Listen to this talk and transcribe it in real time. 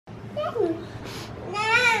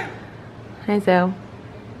Hi, Zoe.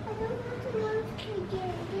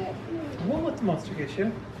 I won't let the monster get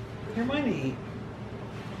you. You're mine to eat.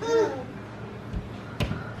 I'm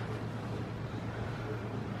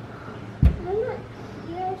not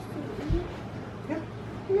here to eat. Yeah.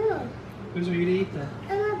 No, Who's are you to eat then?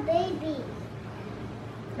 I'm a baby.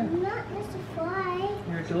 Yeah. I'm not just a fly.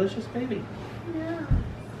 You're a delicious baby. No.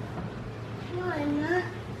 No, I'm not.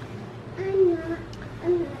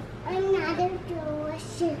 I'm not a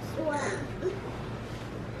delicious one.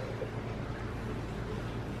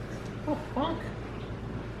 Oh, Bonk.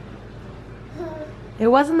 It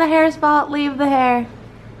wasn't the hair's fault. Leave the hair.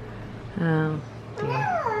 Oh, dear.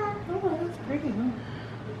 Oh, that's pretty, huh?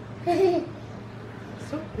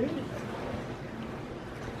 So pretty.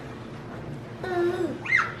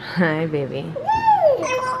 Hi, baby. I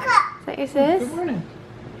woke up. Is that your sis? Good morning.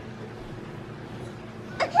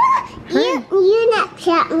 You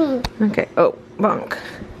Snapchat me. Okay. Oh, bonk.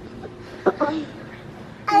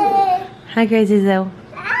 Hi, crazy Zoe.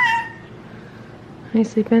 Are you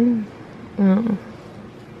sleeping? Oh.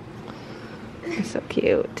 You're so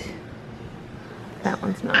cute. That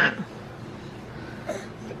one's not.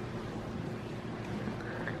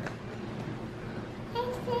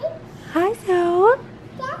 Hi, Zoe.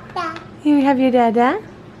 You have your dada?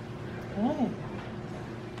 Oh.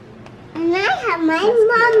 And I have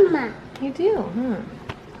my mama. You do, huh?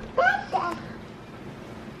 Dada.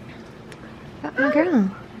 Got my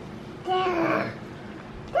girl. Dada.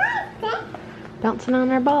 Bouncing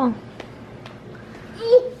on our ball.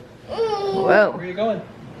 Whoa. Where are you going?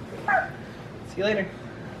 See you later.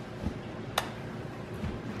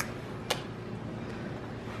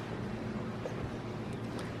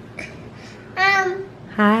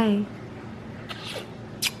 Hi.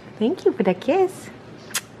 Thank you for the kiss.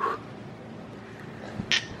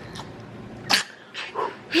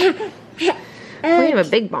 We have a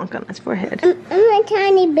big bonk on his forehead. I'm a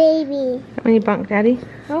tiny baby. How many bonk, Daddy?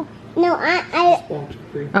 Oh. No, I Bonked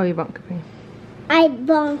free. Oh, you bonked me.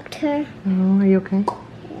 bonked her. Oh, are you okay?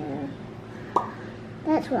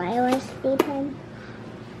 That's why I was sleeping.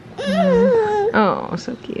 Oh,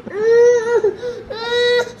 so cute.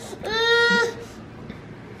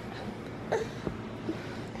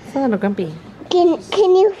 It's a little grumpy. Can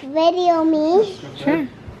you video me? Sure.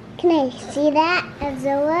 Can I see that,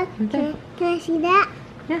 Azula? Okay. Can I see that?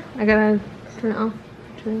 Yeah, I gotta turn it off.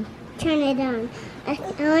 Turn. Turn it on. I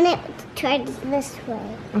want it towards this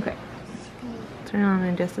way. Okay. Turn it on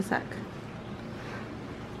in just a sec.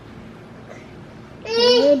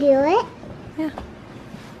 Can you do it? Yeah.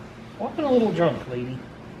 Walking a little drunk, lady.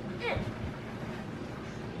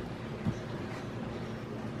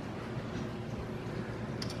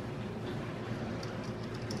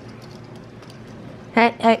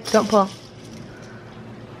 Hey, hey, don't pull.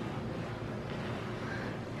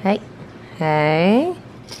 Hey, hey,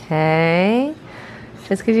 hey.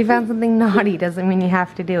 Just because you found something naughty doesn't mean you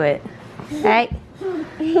have to do it. Hey,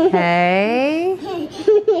 hey.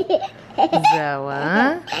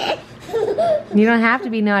 Zoa. You don't have to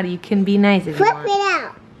be naughty. You can be nice if you Flip want. it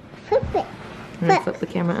out. Flip it. I'm gonna flip the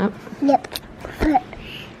camera up. Yep. Flip.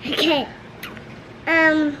 Okay.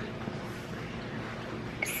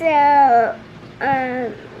 So,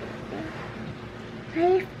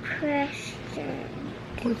 my question.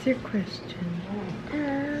 What's your question?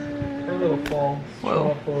 Her little fall. Whoa.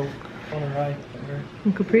 Show off a little on her eye. There.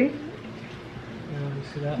 Capri? You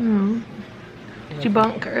see that? Oh. Did you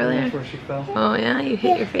bonk earlier? That's where she fell. Oh yeah, you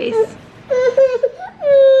hit your face.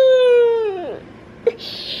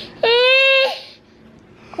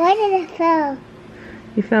 Why did it fall?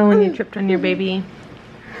 You fell when you tripped on your baby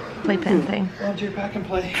playpen thing. Well, do your pack and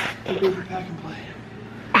play. Do your pack and play.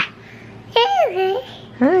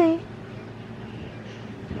 Hi.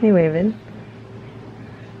 Hey, waving.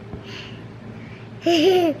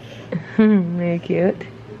 Very cute.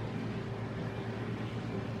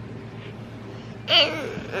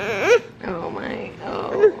 Oh my,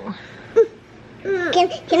 oh.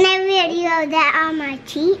 Can I video that on my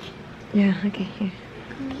cheek? Yeah, okay, here.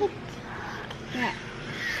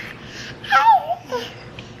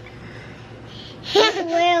 It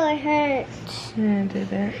really hurts. Yeah, I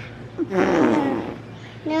did it.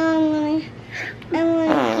 Now I'm gonna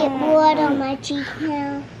get blood on my cheek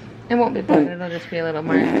now. It won't be blood, it'll just be a little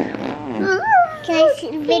mark. Can I see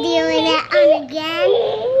video that on again?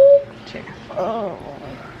 Sure.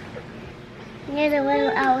 There's a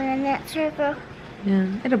little out in that circle. Yeah,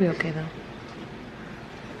 it'll be okay though.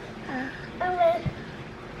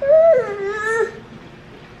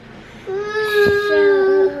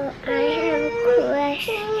 So, I have a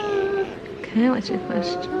question. Okay, what's your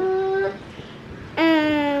question?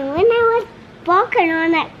 When I was walking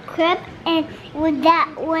on that crib, and with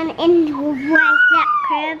that one, and like that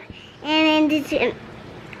crib, and then this, it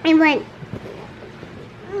went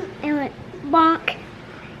bonk,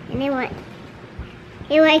 and it went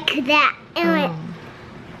like that, and went.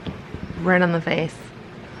 Right on the face.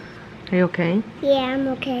 Are you okay? Yeah, I'm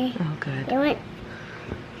okay. Oh, good. It went.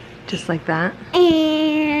 Just like that?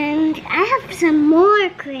 And I have some more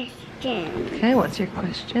questions. Okay, what's your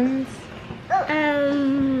questions?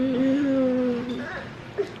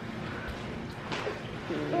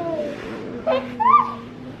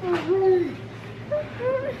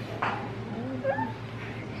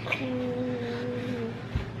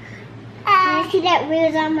 I see that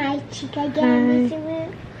bruise on my cheek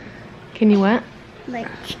again. Can you what? My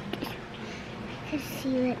cheek. I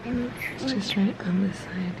see it. It's just right on this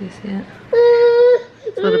side. Do you see it?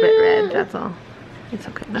 It's a little bit red, that's all. It's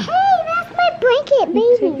okay though. Hey, that's my blanket, You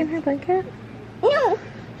baby. taking her blanket? No.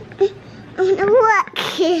 Look.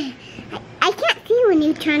 I can't see when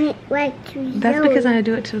you turn it like to That's yellow. because I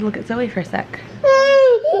do it to look at Zoe for a sec.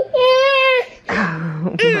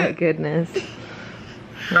 Oh my goodness.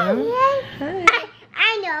 Huh? Hi.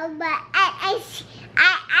 I know, but I just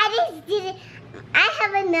didn't. I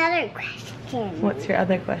have another question. What's your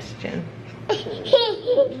other question? I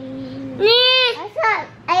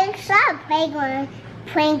saw a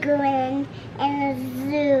penguin in a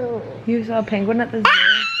zoo. You saw a penguin at the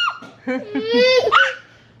zoo?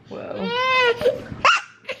 Whoa.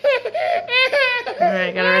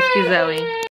 Alright, gotta rescue Zoe.